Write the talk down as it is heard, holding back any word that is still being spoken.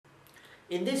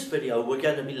In this video we're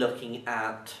going to be looking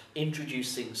at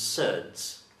introducing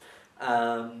surds.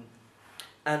 And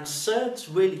surds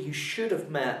really you should have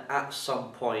met at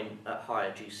some point at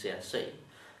higher GCSE.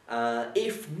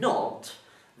 If not,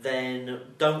 then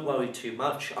don't worry too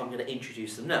much, I'm going to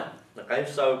introduce them now. Okay,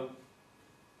 so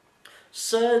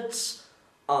surds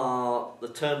are the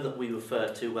term that we refer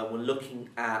to when we're looking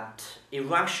at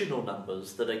irrational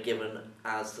numbers that are given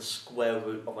as the square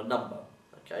root of a number.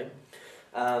 Okay.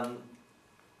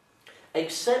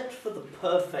 Except for the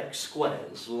perfect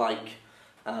squares like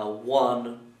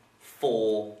 1,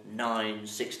 4, 9,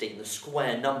 16, the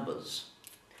square numbers.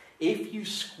 If you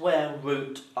square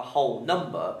root a whole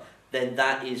number, then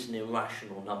that is an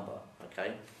irrational number.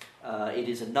 Okay, it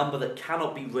is a number that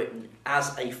cannot be written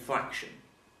as a fraction.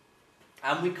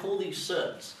 And we call these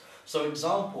surds. So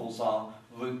examples are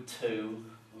root 2,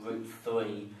 root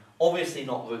 3, obviously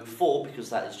not root 4 because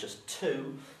that is just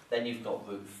 2, then you've got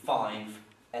root 5,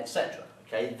 etc.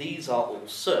 Okay, these are all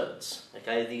surds.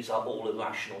 Okay, these are all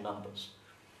irrational numbers.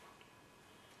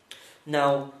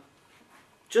 Now,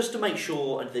 just to make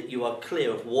sure that you are clear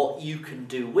of what you can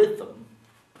do with them,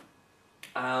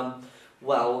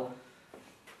 well,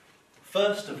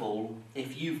 first of all,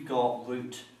 if you've got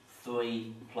root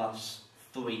 3 plus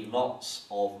 3 lots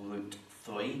of root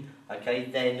 3, okay,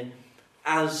 then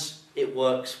as it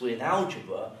works with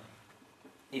algebra,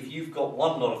 if you've got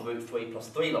one lot of root 3 plus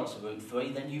 3 lots of root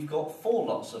 3, then you've got 4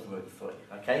 lots of root 3.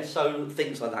 Okay, so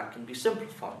things like that can be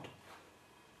simplified.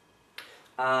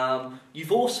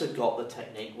 You've also got the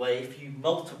technique where if you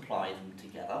multiply them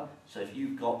together, so if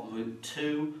you've got root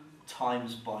 2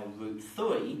 times by root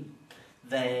 3,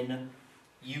 then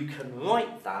you can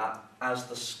write that as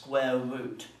the square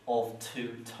root of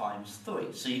 2 times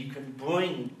 3. So you can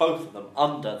bring both of them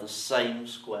under the same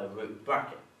square root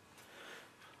bracket.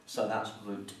 So that's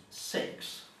root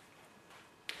 6.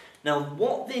 Now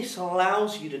what this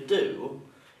allows you to do,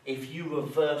 if you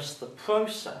reverse the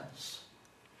process,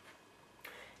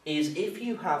 is if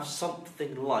you have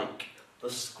something like the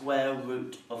square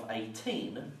root of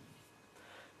 18,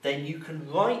 then you can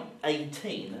write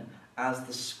 18 as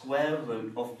the square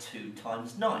root of 2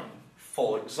 times 9,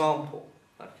 for example.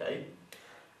 Okay?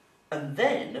 And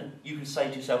then you can say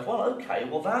to yourself, well, okay,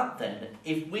 well that then,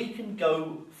 if we can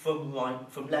go from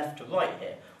left to right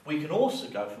here, we can also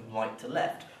go from right to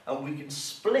left, and we can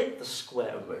split the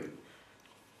square root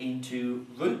into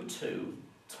root 2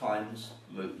 times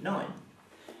root 9.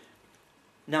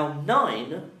 Now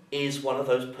 9 is one of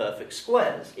those perfect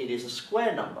squares. It is a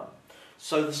square number.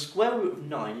 So the square root of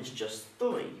 9 is just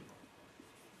 3.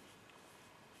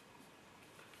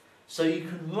 So you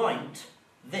can write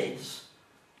this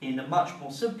in a much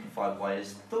more simplified way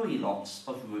as 3 lots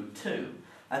of root 2.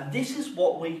 And this is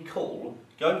what we call,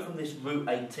 going from this root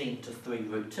 18 to 3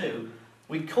 root 2,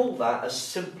 we call that as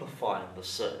simplifying the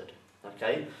surd.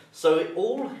 Okay? So it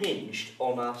all hinged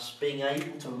on us being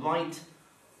able to write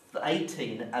the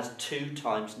 18 as 2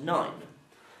 times 9.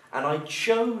 And I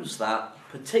chose that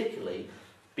particularly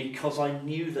because I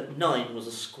knew that 9 was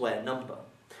a square number.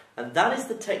 And that is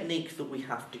the technique that we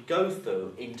have to go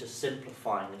through into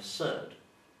simplifying a surd.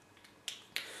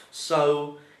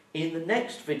 So, in the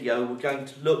next video we're going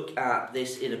to look at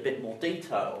this in a bit more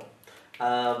detail.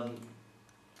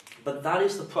 But that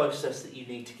is the process that you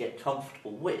need to get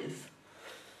comfortable with.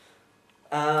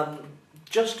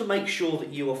 Just to make sure that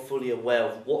you are fully aware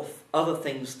of what other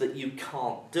things that you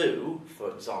can't do, for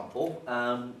example.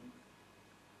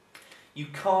 You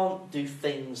can't do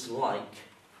things like,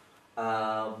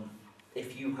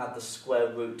 if you had the square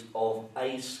root of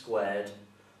a squared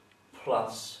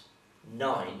plus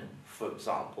 9, for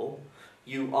example,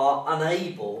 you are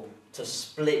unable to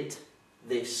split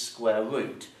this square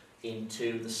root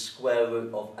into the square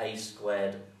root of a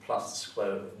squared plus the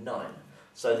square root of 9.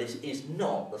 So this is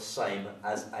not the same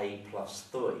as a plus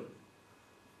 3.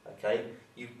 Okay?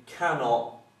 You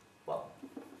cannot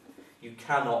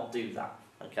do that.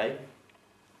 Okay?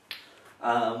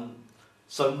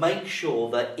 So make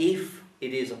sure that if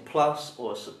it is a plus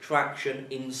or a subtraction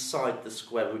inside the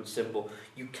square root symbol,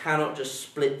 you cannot just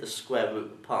split the square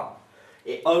root apart.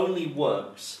 It only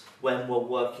works when we're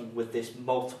working with this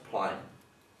multiplier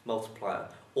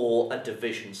or a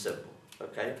division symbol.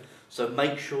 Okay? So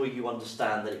make sure you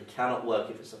understand that it cannot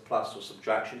work if it's a plus or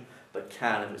subtraction, but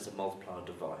can if it's a multiply or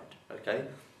divide. Okay?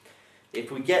 If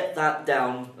we get that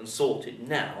down and sorted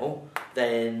now,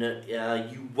 then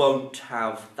you won't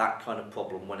have that kind of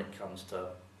problem when it comes to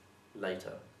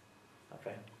later.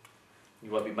 Okay?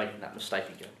 You won't be making that mistake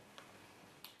again.